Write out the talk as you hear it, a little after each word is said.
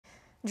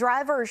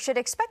Drivers should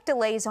expect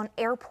delays on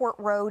Airport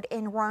Road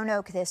in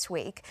Roanoke this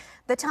week.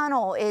 The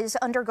tunnel is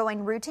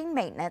undergoing routine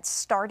maintenance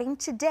starting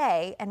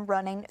today and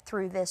running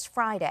through this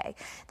Friday.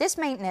 This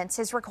maintenance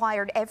is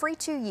required every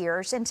 2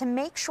 years and to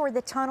make sure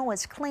the tunnel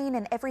is clean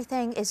and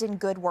everything is in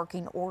good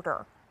working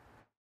order.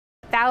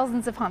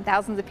 Thousands upon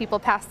thousands of people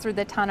pass through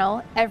the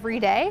tunnel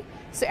every day.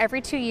 So every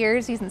 2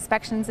 years, these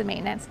inspections and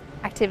maintenance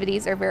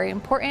activities are very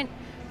important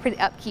for the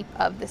upkeep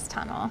of this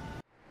tunnel.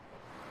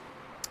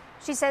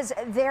 She says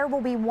there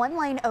will be one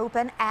lane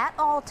open at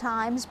all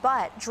times,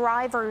 but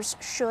drivers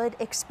should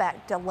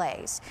expect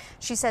delays.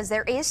 She says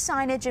there is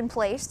signage in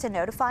place to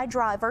notify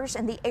drivers,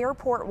 and the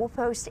airport will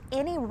post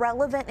any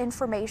relevant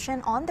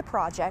information on the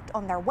project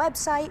on their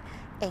website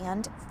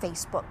and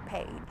Facebook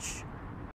page.